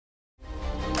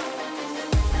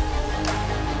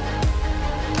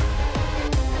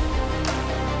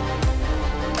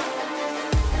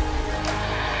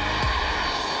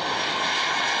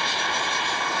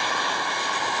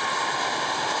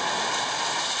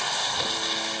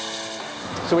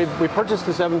So we purchased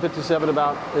the 757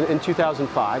 about in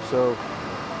 2005, so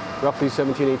roughly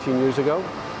 17, 18 years ago.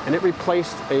 And it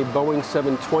replaced a Boeing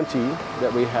 720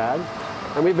 that we had.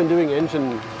 And we've been doing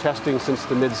engine testing since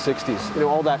the mid-60s. You know,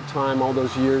 all that time, all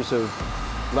those years of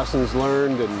lessons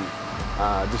learned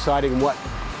and deciding what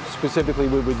specifically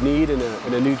we would need in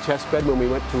a new test bed when we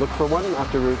went to look for one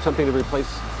after something to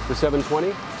replace the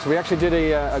 720. So we actually did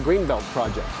a greenbelt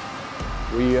project.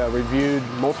 We reviewed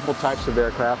multiple types of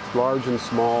aircraft, large and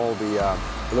small. We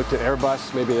looked at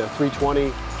Airbus, maybe a 320,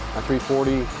 a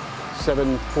 340,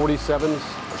 747s,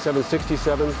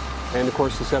 767s, and of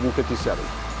course the 757.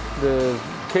 The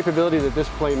capability that this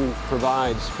plane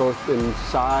provides, both in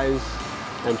size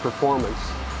and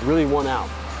performance, really won out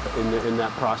in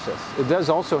that process. It does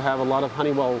also have a lot of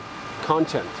Honeywell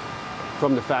content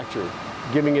from the factory,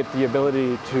 giving it the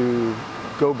ability to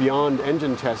go beyond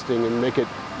engine testing and make it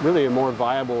really a more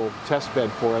viable test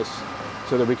bed for us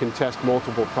so that we can test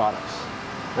multiple products.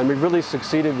 And we've really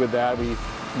succeeded with that. We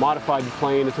modified the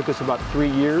plane. It took us about 3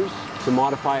 years to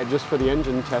modify it just for the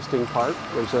engine testing part.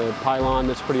 There's a pylon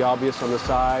that's pretty obvious on the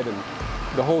side, and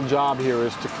the whole job here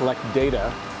is to collect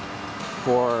data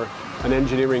for an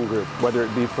engineering group, whether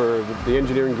it be for the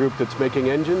engineering group that's making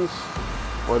engines,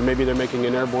 or maybe they're making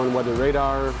an airborne weather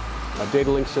radar, a data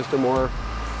link system, or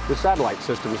the satellite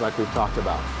systems like we've talked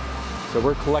about. So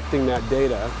we're collecting that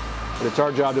data, and it's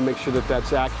our job to make sure that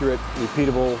that's accurate,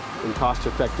 repeatable, and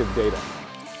cost-effective data.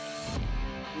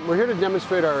 We're here to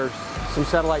demonstrate some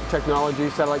satellite technology,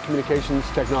 satellite communications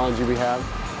technology we have.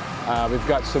 We've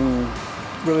got some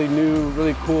really new,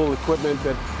 really cool equipment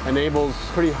that enables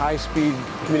pretty high-speed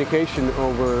communication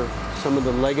over some of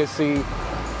the legacy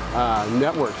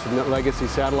networks, legacy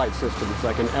satellite systems,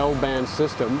 like an L-band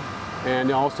system,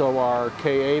 and also our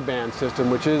Ka-band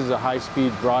system, which is a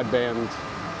high-speed broadband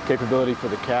capability for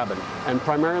the cabin. And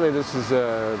primarily, this is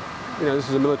a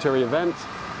military event.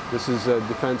 This is a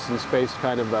defense and space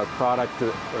kind of a product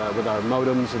with our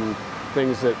modems and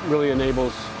things that really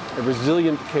enables a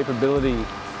resilient capability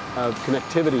of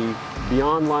connectivity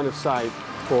beyond line of sight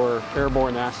for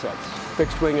airborne assets,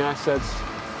 fixed-wing assets,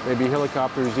 maybe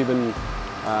helicopters, even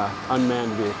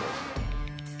unmanned vehicles.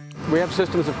 We have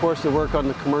systems, of course, that work on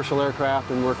the commercial aircraft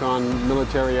and work on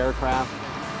military aircraft.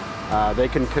 They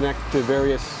can connect to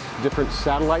various different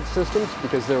satellite systems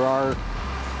because there are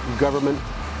government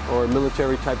or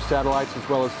military type satellites as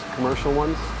well as commercial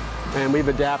ones. And we've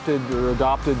adapted or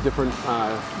adopted different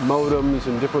modems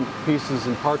and different pieces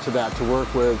and parts of that to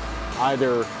work with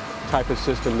either type of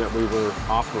system that we were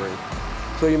offering.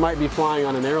 So you might be flying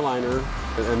on an airliner,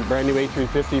 a brand new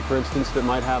A350, for instance, that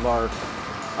might have our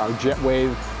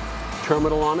JetWave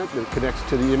terminal on it that connects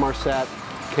to the Inmarsat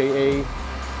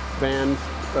Ka-band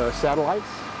satellites.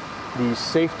 The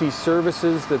safety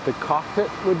services that the cockpit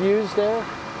would use there,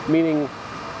 meaning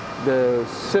the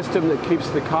system that keeps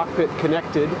the cockpit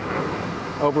connected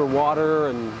over water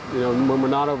and when we're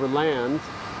not over land,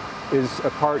 is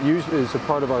a part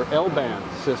of our L-band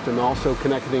system, also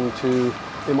connecting to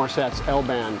Inmarsat's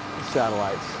L-band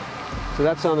satellites. So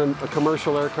that's on a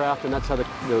commercial aircraft, and that's how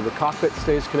the cockpit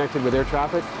stays connected with air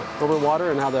traffic over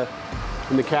water, and how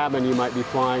in the cabin you might be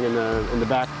flying in the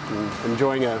back and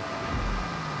enjoying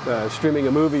streaming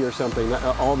a movie or something.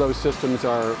 All those systems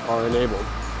are enabled.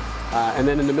 And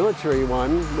then in the military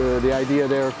one, the idea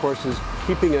there, of course, is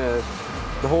keeping the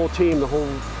whole team, the whole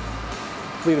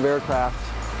fleet of aircraft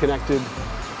connected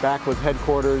back with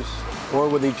headquarters or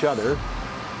with each other.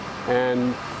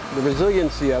 And the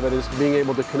resiliency of it is being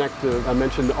able to connect to, I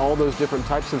mentioned, all those different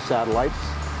types of satellites,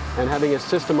 and having a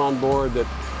system on board that,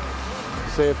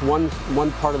 say, if one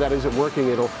part of that isn't working,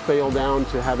 it'll fail down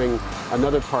to having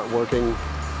another part working,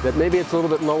 that maybe it's a little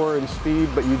bit lower in speed,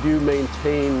 but you do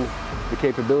maintain the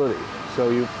capability. So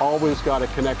you've always got a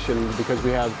connection because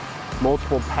we have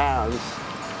multiple paths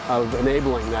of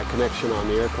enabling that connection on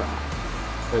the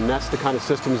aircraft. And that's the kind of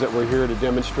systems that we're here to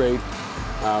demonstrate.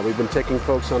 We've been taking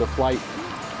folks on a flight,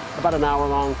 about an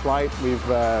hour-long flight. We've,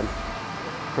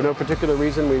 for no particular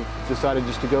reason, we've decided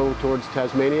just to go towards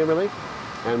Tasmania, really.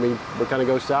 And we kind of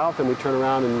go south, and we turn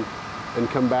around and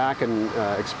come back and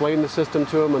explain the system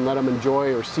to them and let them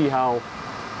enjoy or see how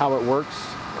it works.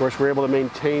 Of course, we're able to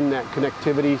maintain that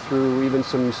connectivity through even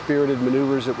some spirited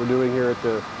maneuvers that we're doing here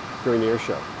during the air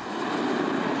show.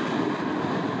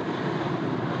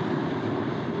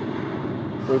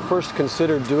 We first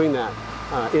considered doing that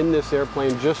in this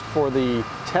airplane just for the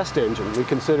test engine. We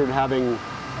considered having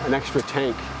an extra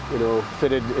tank,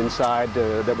 fitted inside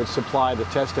that would supply the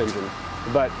test engine.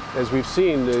 But as we've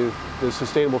seen, the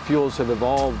sustainable fuels have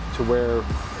evolved to where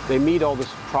they meet all the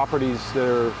properties that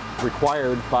are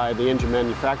required by the engine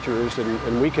manufacturers,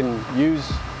 and we can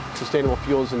use sustainable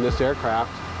fuels in this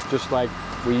aircraft, just like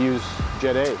we use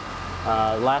Jet A.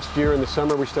 Last year in the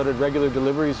summer, we started regular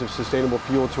deliveries of sustainable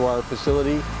fuel to our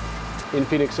facility in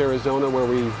Phoenix, Arizona, where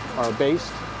we are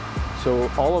based. So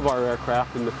all of our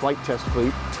aircraft in the flight test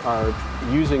fleet are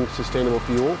using sustainable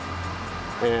fuel,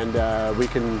 and we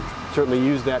can certainly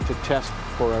use that to test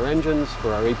for our engines,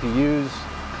 for our APUs.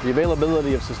 The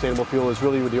availability of sustainable fuel is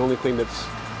really the only thing that's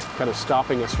kind of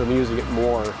stopping us from using it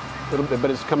more a little bit,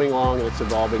 but it's coming along and it's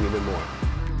evolving even more.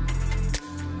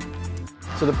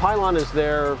 So the pylon is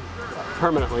there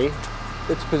permanently.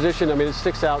 It's positioned, I mean, it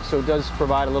sticks out, so it does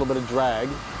provide a little bit of drag,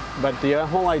 but the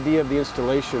whole idea of the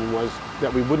installation was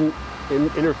that we wouldn't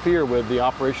interfere with the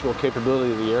operational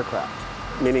capability of the aircraft,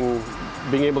 meaning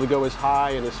being able to go as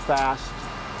high and as fast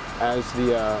as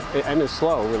and as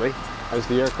slow, really, as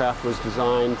the aircraft was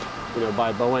designed,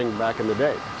 by Boeing back in the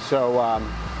day. So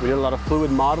we did a lot of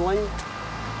fluid modeling.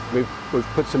 We've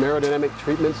put some aerodynamic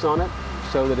treatments on it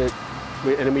so that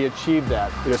we achieved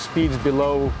that. Speeds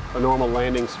below a normal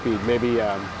landing speed, maybe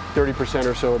 30%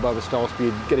 or so above a stall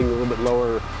speed, getting a little bit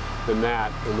lower than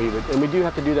that. And we do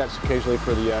have to do that occasionally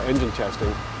for the engine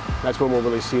testing. That's when we'll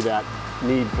really see that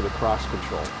need for the cross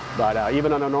control. But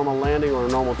even on a normal landing or a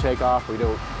normal takeoff, we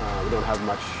don't have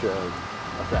much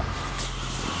effect.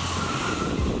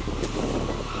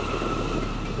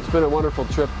 It's been a wonderful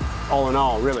trip, all in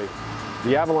all, really.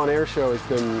 The Avalon Airshow has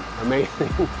been amazing.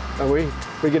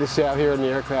 We get to sit out here in the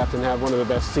aircraft and have one of the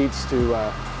best seats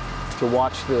to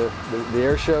watch the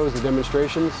air shows, the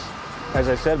demonstrations. As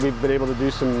I said, we've been able to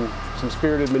do some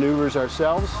spirited maneuvers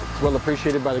ourselves. It's well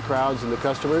appreciated by the crowds and the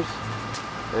customers.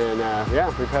 And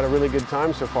yeah, we've had a really good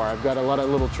time so far. I've got a lot of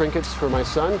little trinkets for my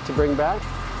son to bring back.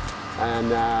 And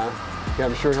yeah,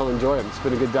 I'm sure he'll enjoy them. It's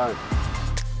been a good time.